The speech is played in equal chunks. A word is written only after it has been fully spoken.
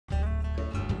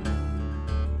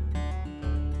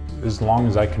As long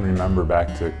as I can remember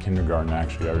back to kindergarten,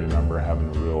 actually, I remember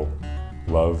having a real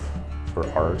love for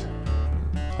art.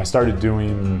 I started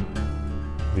doing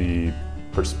the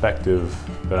perspective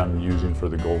that I'm using for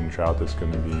the golden trout that's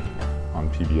going to be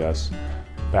on PBS.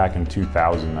 Back in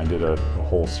 2000, I did a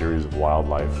whole series of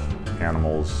wildlife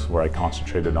animals where I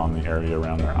concentrated on the area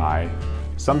around their eye.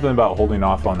 Something about holding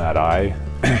off on that eye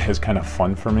is kind of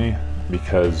fun for me,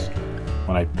 because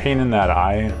when I paint in that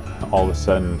eye, all of a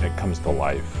sudden it comes to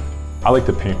life. I like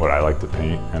to paint what I like to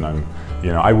paint, and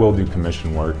I will do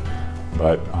commission work,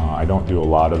 but I don't do a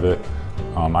lot of it.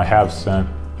 I have sent,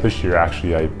 this year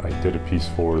actually, I did a piece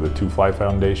for the Two Fly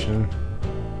Foundation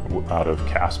out of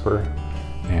Casper,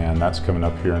 and that's coming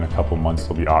up here in a couple months.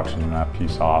 They'll be auctioning that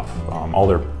piece off. All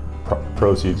their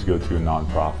proceeds go to a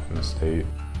nonprofit in the state.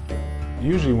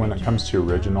 Usually when it comes to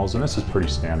originals, and this is pretty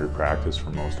standard practice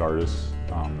for most artists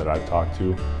that I've talked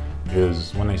to,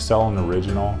 is when they sell an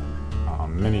original,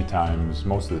 many times,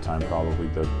 most of the time probably,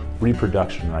 the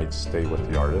reproduction rights stay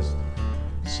with the artist.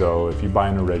 So if you buy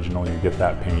an original, you get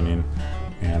that painting,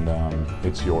 and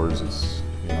it's yours. It's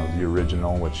the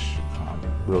original, which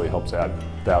really helps add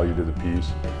value to the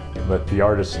piece. But the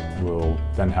artist will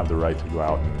then have the right to go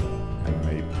out and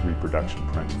make reproduction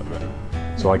prints of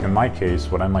it. So like in my case,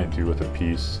 what I might do with a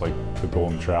piece like the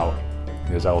golden trout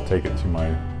is I will take it to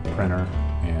my printer,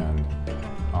 and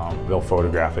they'll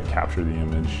photograph it, capture the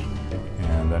image,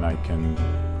 and then I can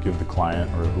give the client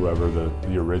or whoever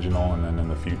the original, and then in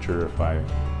the future, if I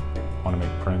want to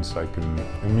make prints,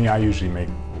 I usually make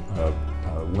a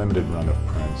limited run of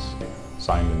prints,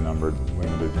 signed and numbered,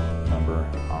 limited number,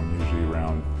 usually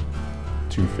around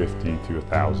 250 to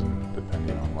 1,000,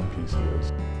 depending on what piece it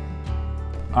is.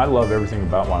 I love everything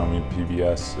about Wyoming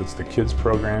PBS. It's the kids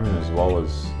programming as well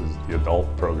as the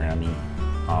adult programming.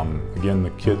 Again,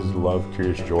 the kids love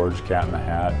Curious George, Cat in the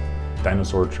Hat,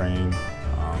 Dinosaur Train.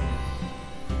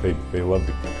 They love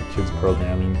the kids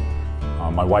programming.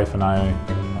 My wife and I,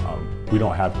 we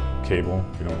don't have cable.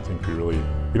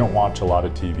 We don't watch a lot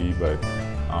of TV, but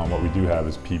what we do have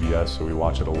is PBS, so we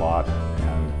watch it a lot,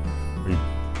 and we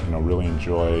really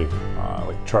enjoy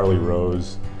like Charlie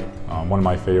Rose. One of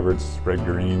my favorites, Red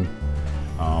Green,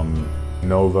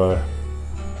 Nova,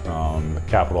 the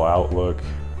Capital Outlook,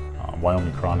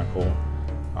 Wyoming Chronicle.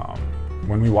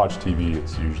 When we watch TV,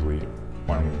 it's usually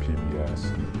Wyoming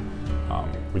PBS.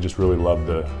 We just really love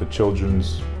the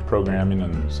children's programming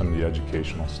and some of the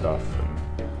educational stuff,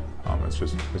 and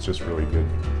it's just really good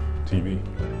TV.